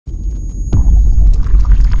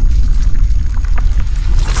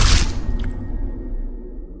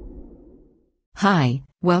Hi,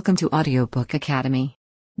 welcome to Audiobook Academy.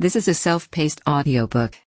 This is a self-paced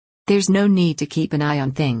audiobook. There's no need to keep an eye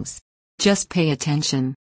on things. Just pay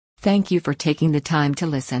attention. Thank you for taking the time to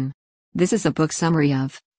listen. This is a book summary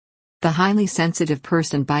of The Highly Sensitive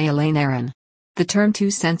Person by Elaine Aron. The term too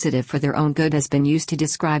sensitive for their own good has been used to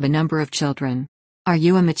describe a number of children. Are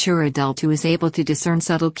you a mature adult who is able to discern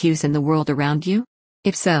subtle cues in the world around you?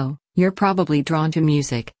 If so, you're probably drawn to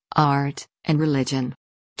music, art, and religion.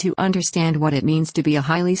 To understand what it means to be a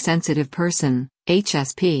highly sensitive person,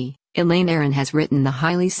 HSP, Elaine Aron has written The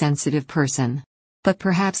Highly Sensitive Person. But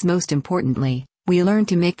perhaps most importantly, we learn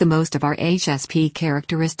to make the most of our HSP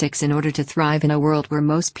characteristics in order to thrive in a world where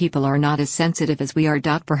most people are not as sensitive as we are.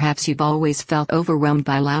 Perhaps you've always felt overwhelmed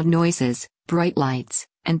by loud noises, bright lights,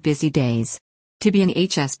 and busy days. To be an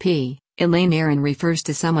HSP, Elaine Aron refers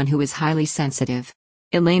to someone who is highly sensitive.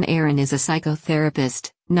 Elaine Aron is a psychotherapist,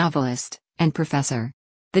 novelist, and professor.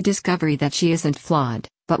 The discovery that she isn't flawed,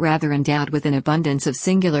 but rather endowed with an abundance of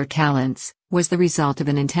singular talents, was the result of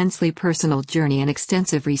an intensely personal journey and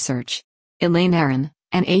extensive research. Elaine Aron,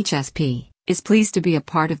 an HSP, is pleased to be a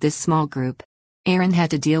part of this small group. Aron had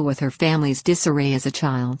to deal with her family's disarray as a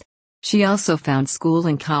child. She also found school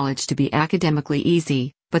and college to be academically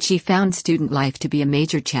easy, but she found student life to be a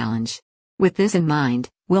major challenge. With this in mind,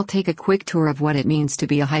 we'll take a quick tour of what it means to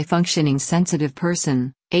be a high-functioning sensitive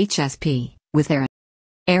person, HSP, with Aron.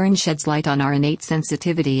 Aron sheds light on our innate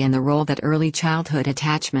sensitivity and the role that early childhood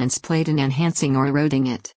attachments played in enhancing or eroding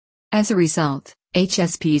it. As a result,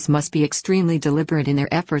 HSPs must be extremely deliberate in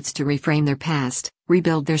their efforts to reframe their past,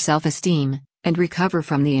 rebuild their self-esteem, and recover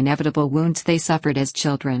from the inevitable wounds they suffered as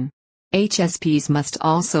children. HSPs must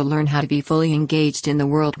also learn how to be fully engaged in the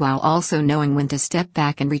world while also knowing when to step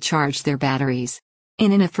back and recharge their batteries.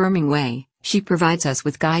 In an affirming way, she provides us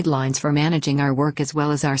with guidelines for managing our work as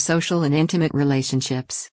well as our social and intimate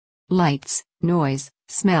relationships. Lights, noise,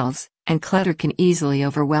 smells, and clutter can easily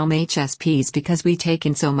overwhelm HSPs because we take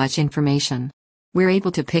in so much information. We're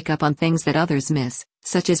able to pick up on things that others miss,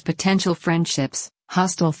 such as potential friendships,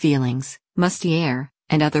 hostile feelings, musty air,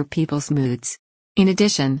 and other people's moods. In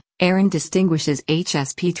addition, Aron distinguishes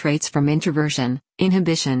HSP traits from introversion,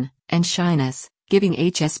 inhibition, and shyness, giving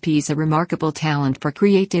HSPs a remarkable talent for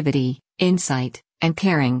creativity, insight, and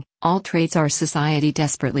caring, all traits our society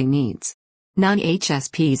desperately needs.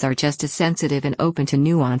 Non-HSPs are just as sensitive and open to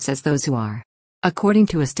nuance as those who are. According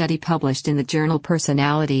to a study published in the journal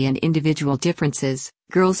Personality and Individual Differences,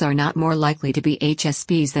 girls are not more likely to be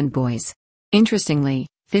HSPs than boys. Interestingly,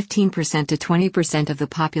 15% to 20% of the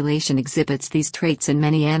population exhibits these traits in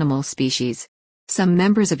many animal species. Some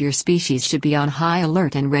members of your species should be on high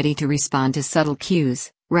alert and ready to respond to subtle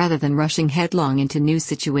cues, rather than rushing headlong into new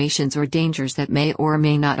situations or dangers that may or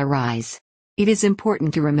may not arise. It is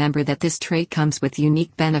important to remember that this trait comes with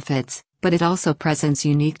unique benefits, but it also presents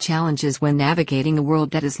unique challenges when navigating a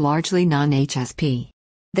world that is largely non-HSP.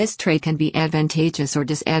 This trait can be advantageous or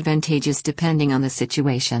disadvantageous depending on the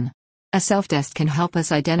situation. A self-test can help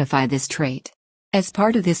us identify this trait. As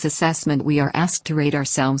part of this assessment, we are asked to rate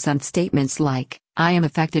ourselves on statements like, "I am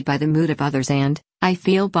affected by the mood of others," and "I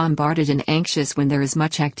feel bombarded and anxious when there is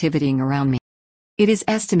much activity around me." It is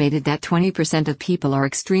estimated that 20% of people are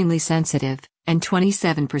extremely sensitive, and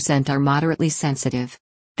 27% are moderately sensitive.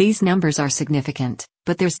 These numbers are significant,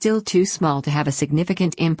 but they're still too small to have a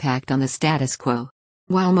significant impact on the status quo.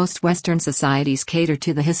 While most Western societies cater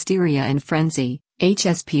to the hysteria and frenzy,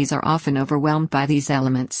 HSPs are often overwhelmed by these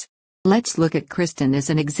elements. Let's look at Kristen as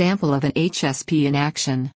an example of an HSP in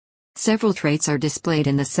action. Several traits are displayed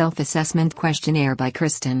in the self-assessment questionnaire by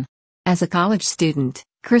Kristen. As a college student,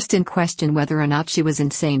 Kristen questioned whether or not she was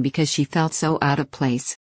insane because she felt so out of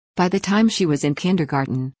place. By the time she was in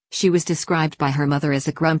kindergarten, she was described by her mother as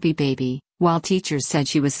a grumpy baby, while teachers said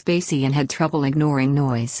she was spacey and had trouble ignoring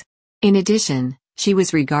noise. In addition, she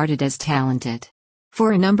was regarded as talented.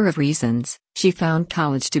 For a number of reasons, she found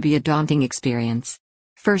college to be a daunting experience.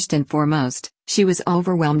 First and foremost, she was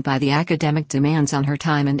overwhelmed by the academic demands on her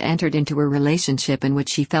time and entered into a relationship in which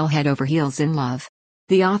she fell head over heels in love.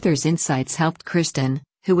 The author's insights helped Kristen,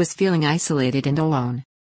 who was feeling isolated and alone.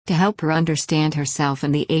 To help her understand herself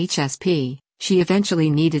and the HSP, she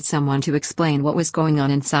eventually needed someone to explain what was going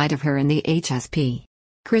on inside of her and the HSP.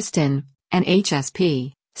 Kristen, an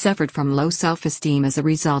HSP, suffered from low self-esteem as a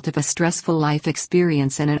result of a stressful life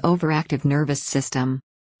experience and an overactive nervous system.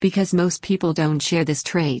 Because most people don't share this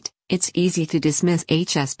trait, it's easy to dismiss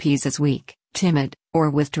HSPs as weak, timid, or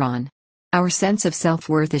withdrawn. Our sense of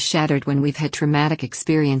self-worth is shattered when we've had traumatic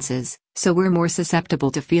experiences, so we're more susceptible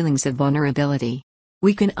to feelings of vulnerability.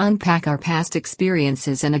 We can unpack our past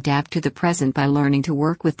experiences and adapt to the present by learning to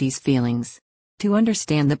work with these feelings. To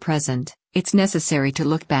understand the present, it's necessary to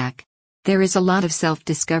look back. There is a lot of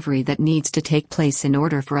self-discovery that needs to take place in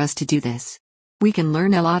order for us to do this. We can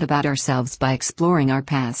learn a lot about ourselves by exploring our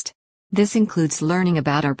past. This includes learning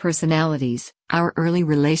about our personalities, our early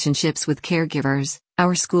relationships with caregivers,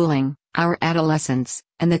 our schooling, our adolescence,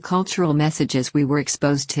 and the cultural messages we were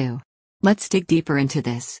exposed to. Let's dig deeper into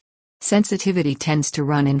this. Sensitivity tends to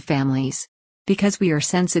run in families. Because we are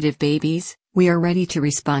sensitive babies, we are ready to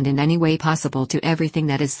respond in any way possible to everything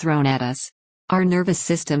that is thrown at us. Our nervous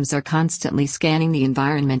systems are constantly scanning the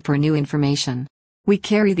environment for new information. We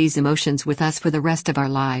carry these emotions with us for the rest of our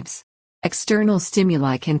lives. External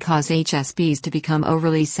stimuli can cause HSPs to become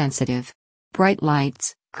overly sensitive. Bright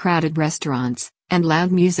lights, crowded restaurants, and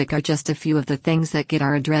loud music are just a few of the things that get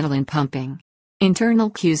our adrenaline pumping. Internal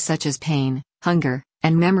cues such as pain, hunger,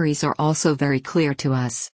 and memories are also very clear to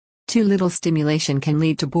us. Too little stimulation can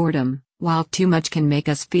lead to boredom, while too much can make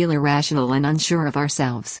us feel irrational and unsure of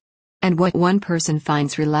ourselves. And what one person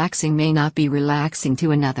finds relaxing may not be relaxing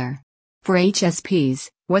to another. For HSPs,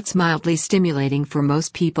 what's mildly stimulating for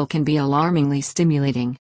most people can be alarmingly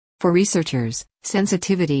stimulating. For researchers,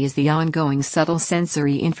 sensitivity is the ongoing subtle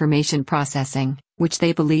sensory information processing, which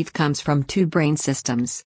they believe comes from two brain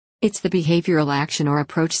systems. It's the behavioral action or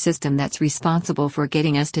approach system that's responsible for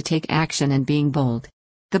getting us to take action and being bold.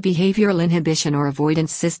 The behavioral inhibition or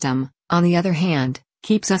avoidance system, on the other hand,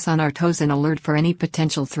 keeps us on our toes and alert for any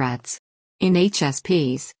potential threats. In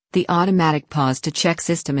HSPs, the automatic pause-to-check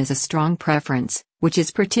system is a strong preference, which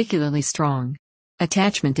is particularly strong.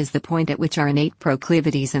 Attachment is the point at which our innate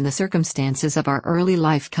proclivities and the circumstances of our early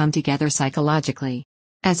life come together psychologically.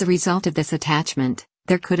 As a result of this attachment,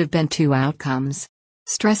 there could have been two outcomes.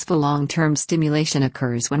 Stressful long-term stimulation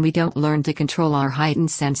occurs when we don't learn to control our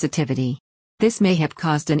heightened sensitivity. This may have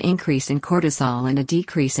caused an increase in cortisol and a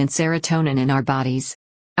decrease in serotonin in our bodies.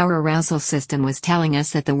 Our arousal system was telling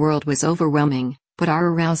us that the world was overwhelming, but our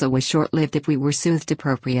arousal was short-lived if we were soothed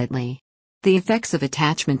appropriately. The effects of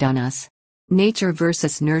attachment on us. Nature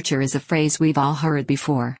versus nurture is a phrase we've all heard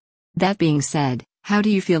before. That being said, how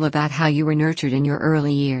do you feel about how you were nurtured in your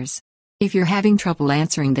early years? If you're having trouble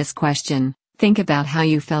answering this question, think about how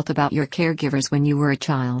you felt about your caregivers when you were a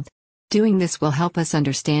child. Doing this will help us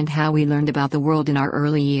understand how we learned about the world in our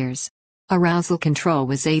early years. Arousal control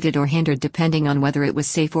was aided or hindered depending on whether it was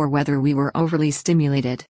safe or whether we were overly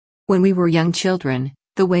stimulated. When we were young children,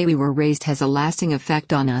 the way we were raised has a lasting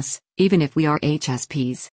effect on us, even if we are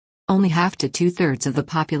HSPs. Only half to two-thirds of the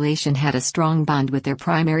population had a strong bond with their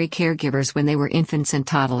primary caregivers when they were infants and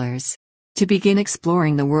toddlers. To begin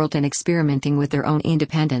exploring the world and experimenting with their own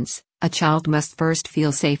independence, a child must first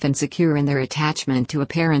feel safe and secure in their attachment to a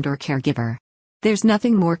parent or caregiver. There's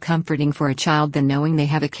nothing more comforting for a child than knowing they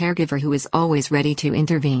have a caregiver who is always ready to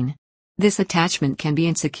intervene. This attachment can be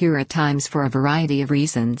insecure at times for a variety of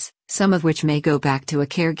reasons, some of which may go back to a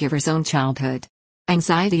caregiver's own childhood.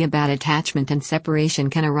 Anxiety about attachment and separation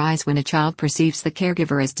can arise when a child perceives the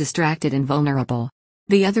caregiver as distracted and vulnerable.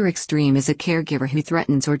 The other extreme is a caregiver who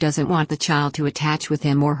threatens or doesn't want the child to attach with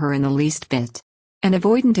him or her in the least bit. An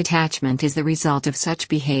avoidant attachment is the result of such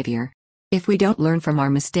behavior. If we don't learn from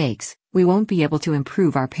our mistakes, we won't be able to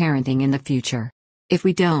improve our parenting in the future. If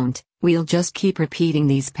we don't, we'll just keep repeating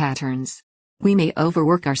these patterns. We may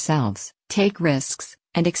overwork ourselves, take risks,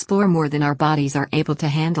 and explore more than our bodies are able to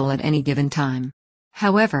handle at any given time.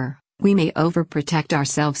 However, we may overprotect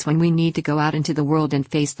ourselves when we need to go out into the world and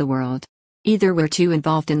face the world. Either we're too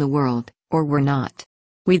involved in the world, or we're not.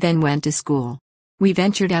 We then went to school. We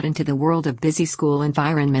ventured out into the world of busy school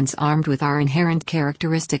environments armed with our inherent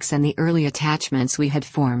characteristics and the early attachments we had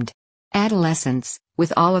formed. Adolescence,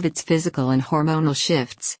 with all of its physical and hormonal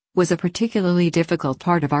shifts, was a particularly difficult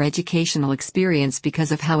part of our educational experience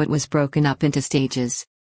because of how it was broken up into stages.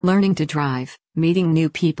 Learning to drive, meeting new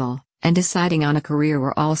people, and deciding on a career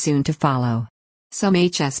were all soon to follow. Some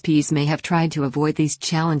HSPs may have tried to avoid these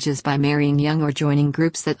challenges by marrying young or joining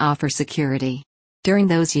groups that offer security. During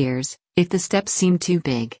those years, if the steps seemed too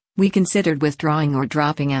big, we considered withdrawing or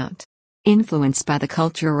dropping out. Influenced by the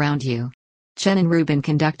culture around you. Chen and Rubin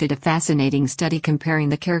conducted a fascinating study comparing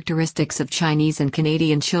the characteristics of Chinese and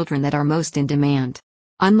Canadian children that are most in demand.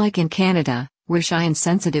 Unlike in Canada, where shy and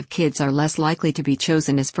sensitive kids are less likely to be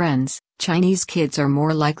chosen as friends, Chinese kids are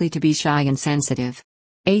more likely to be shy and sensitive.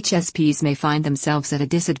 HSPs may find themselves at a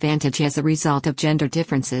disadvantage as a result of gender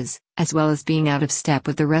differences, as well as being out of step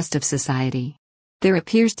with the rest of society. There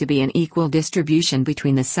appears to be an equal distribution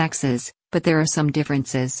between the sexes, but there are some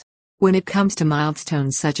differences. When it comes to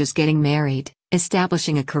milestones such as getting married,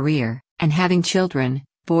 establishing a career, and having children,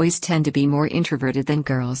 boys tend to be more introverted than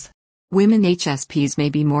girls. Women HSPs may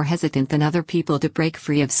be more hesitant than other people to break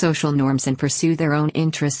free of social norms and pursue their own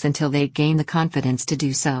interests until they gain the confidence to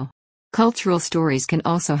do so. Cultural stories can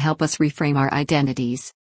also help us reframe our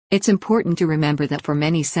identities. It's important to remember that for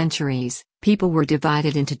many centuries, people were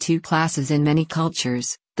divided into two classes in many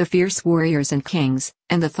cultures: the fierce warriors and kings,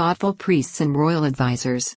 and the thoughtful priests and royal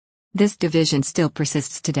advisors. This division still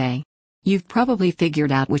persists today. You've probably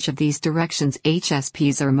figured out which of these directions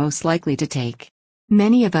HSPs are most likely to take.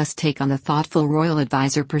 Many of us take on the thoughtful royal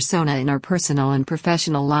advisor persona in our personal and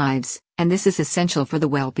professional lives, and this is essential for the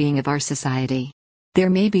well-being of our society. There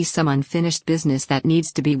may be some unfinished business that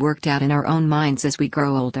needs to be worked out in our own minds as we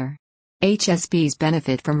grow older. HSPs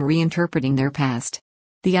benefit from reinterpreting their past.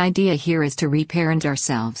 The idea here is to reparent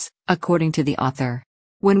ourselves, according to the author.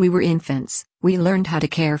 When we were infants, we learned how to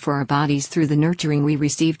care for our bodies through the nurturing we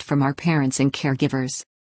received from our parents and caregivers.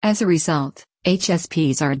 As a result,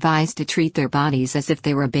 HSPs are advised to treat their bodies as if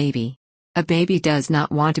they were a baby. A baby does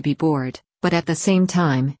not want to be bored, but at the same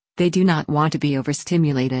time, they do not want to be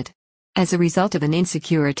overstimulated. As a result of an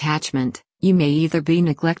insecure attachment, you may either be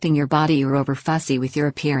neglecting your body or over-fussy with your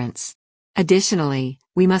appearance. Additionally,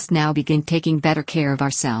 we must now begin taking better care of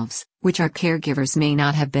ourselves, which our caregivers may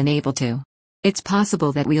not have been able to. It's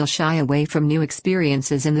possible that we'll shy away from new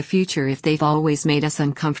experiences in the future if they've always made us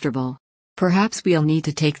uncomfortable. Perhaps we'll need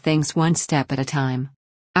to take things one step at a time.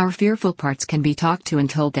 Our fearful parts can be talked to and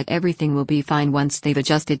told that everything will be fine once they've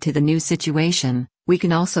adjusted to the new situation. We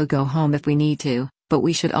can also go home if we need to, but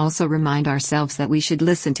we should also remind ourselves that we should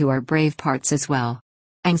listen to our brave parts as well.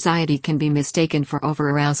 Anxiety can be mistaken for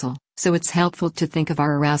over-arousal, so it's helpful to think of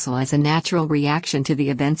our arousal as a natural reaction to the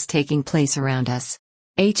events taking place around us.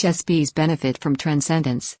 HSPs benefit from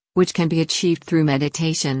transcendence, which can be achieved through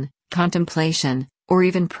meditation, contemplation, or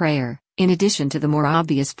even prayer, in addition to the more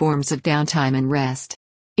obvious forms of downtime and rest.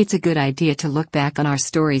 It's a good idea to look back on our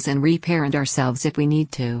stories and reparent ourselves if we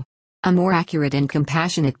need to. A more accurate and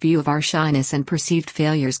compassionate view of our shyness and perceived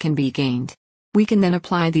failures can be gained. We can then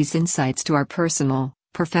apply these insights to our personal,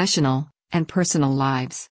 professional, and personal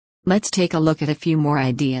lives. Let's take a look at a few more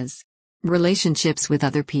ideas. Relationships with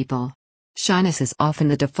other people. Shyness is often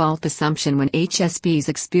the default assumption when HSPs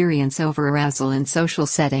experience over-arousal in social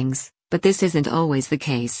settings, but this isn't always the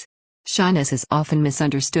case. Shyness is often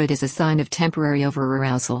misunderstood as a sign of temporary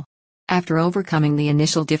over-arousal. After overcoming the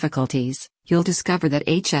initial difficulties, you'll discover that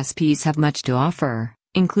HSPs have much to offer,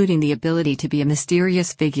 including the ability to be a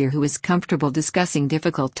mysterious figure who is comfortable discussing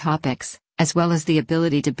difficult topics, as well as the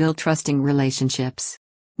ability to build trusting relationships.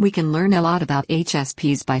 We can learn a lot about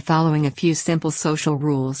HSPs by following a few simple social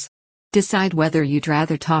rules. Decide whether you'd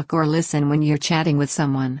rather talk or listen when you're chatting with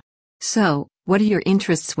someone. So, what are your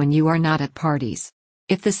interests when you are not at parties?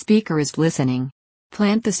 If the speaker is listening,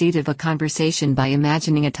 plant the seed of a conversation by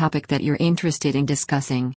imagining a topic that you're interested in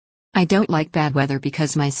discussing. I don't like bad weather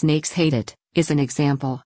because my snakes hate it, is an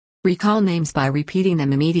example. Recall names by repeating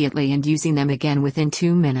them immediately and using them again within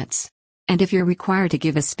 2 minutes. And if you're required to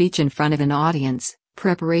give a speech in front of an audience,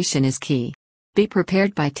 preparation is key. Be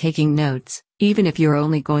prepared by taking notes, even if you're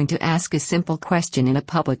only going to ask a simple question in a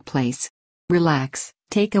public place. Relax,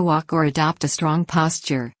 take a walk or adopt a strong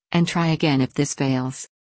posture, and try again if this fails.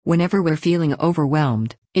 Whenever we're feeling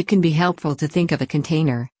overwhelmed, it can be helpful to think of a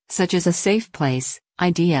container, such as a safe place,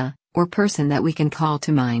 idea, or person that we can call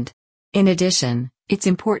to mind. In addition, it's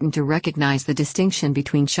important to recognize the distinction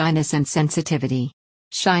between shyness and sensitivity.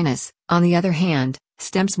 Shyness, on the other hand,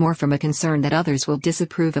 stems more from a concern that others will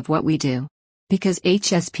disapprove of what we do. Because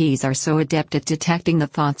HSPs are so adept at detecting the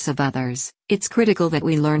thoughts of others, it's critical that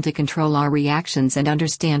we learn to control our reactions and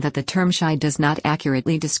understand that the term shy does not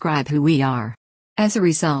accurately describe who we are. As a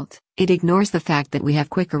result, it ignores the fact that we have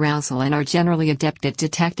quick arousal and are generally adept at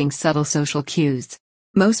detecting subtle social cues.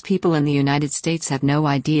 Most people in the United States have no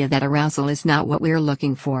idea that arousal is not what we're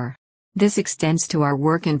looking for. This extends to our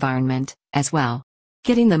work environment, as well.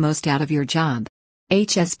 Getting the most out of your job.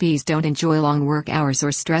 HSPs don't enjoy long work hours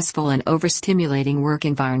or stressful and overstimulating work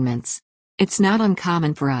environments. It's not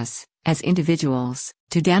uncommon for us, as individuals,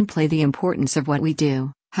 to downplay the importance of what we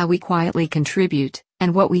do, how we quietly contribute,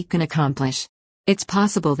 and what we can accomplish. It's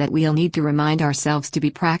possible that we'll need to remind ourselves to be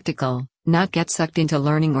practical, not get sucked into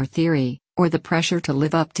learning or theory, or the pressure to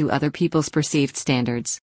live up to other people's perceived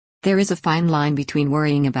standards. There is a fine line between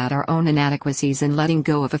worrying about our own inadequacies and letting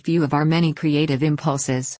go of a few of our many creative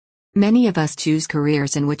impulses. Many of us choose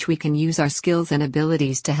careers in which we can use our skills and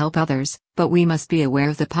abilities to help others, but we must be aware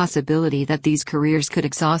of the possibility that these careers could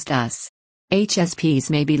exhaust us. HSPs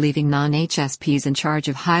may be leaving non-HSPs in charge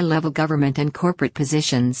of high-level government and corporate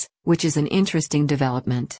positions, which is an interesting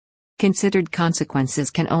development. Considered consequences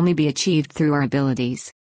can only be achieved through our abilities.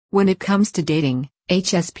 When it comes to dating,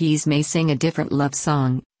 HSPs may sing a different love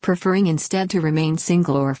song, preferring instead to remain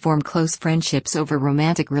single or form close friendships over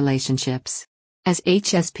romantic relationships. As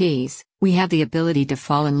HSPs, we have the ability to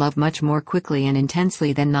fall in love much more quickly and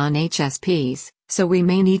intensely than non-HSPs, so we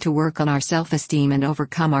may need to work on our self-esteem and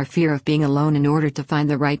overcome our fear of being alone in order to find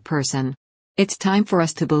the right person. It's time for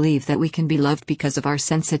us to believe that we can be loved because of our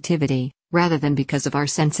sensitivity, rather than because of our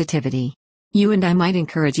sensitivity. You and I might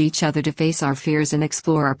encourage each other to face our fears and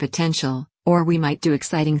explore our potential, or we might do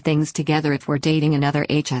exciting things together if we're dating another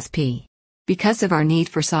HSP. Because of our need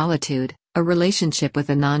for solitude, a relationship with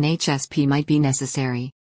a non-HSP might be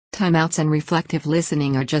necessary. Timeouts and reflective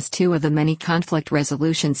listening are just two of the many conflict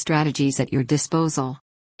resolution strategies at your disposal.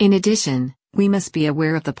 In addition, we must be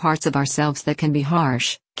aware of the parts of ourselves that can be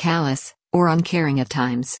harsh, callous, or uncaring at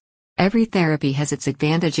times. Every therapy has its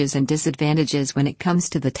advantages and disadvantages when it comes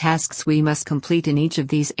to the tasks we must complete in each of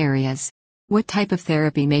these areas. What type of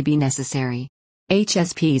therapy may be necessary?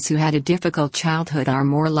 HSPs who had a difficult childhood are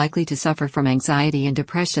more likely to suffer from anxiety and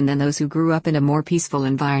depression than those who grew up in a more peaceful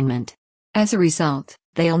environment. As a result,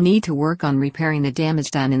 they'll need to work on repairing the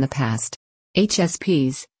damage done in the past.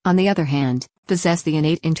 HSPs, on the other hand, possess the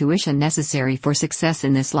innate intuition necessary for success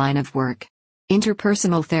in this line of work.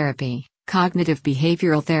 Interpersonal therapy, cognitive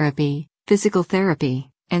behavioral therapy, physical therapy,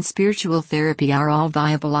 and spiritual therapy are all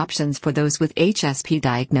viable options for those with HSP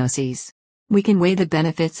diagnoses. We can weigh the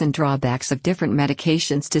benefits and drawbacks of different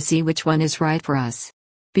medications to see which one is right for us.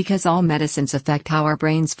 Because all medicines affect how our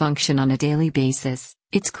brains function on a daily basis,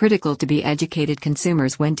 it's critical to be educated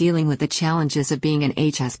consumers when dealing with the challenges of being an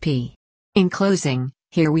HSP. In closing,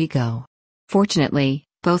 here we go. Fortunately,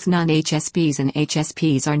 both non-HSPs and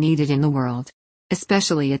HSPs are needed in the world.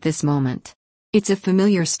 Especially at this moment. It's a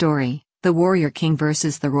familiar story, the warrior king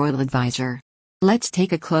versus the royal advisor. Let's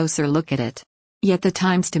take a closer look at it. Yet the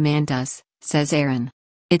times demand us, says Aron.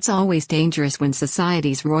 It's always dangerous when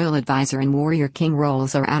society's royal advisor and warrior king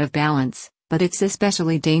roles are out of balance, but it's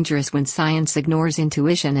especially dangerous when science ignores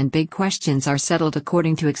intuition and big questions are settled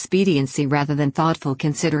according to expediency rather than thoughtful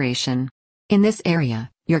consideration. In this area,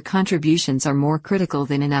 your contributions are more critical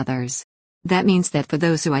than in others. That means that for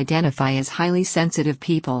those who identify as highly sensitive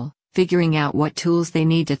people, figuring out what tools they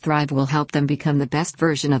need to thrive will help them become the best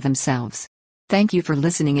version of themselves. Thank you for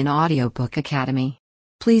listening in Audiobook Academy.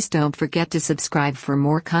 Please don't forget to subscribe for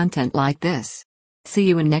more content like this. See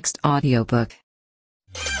you in next audiobook.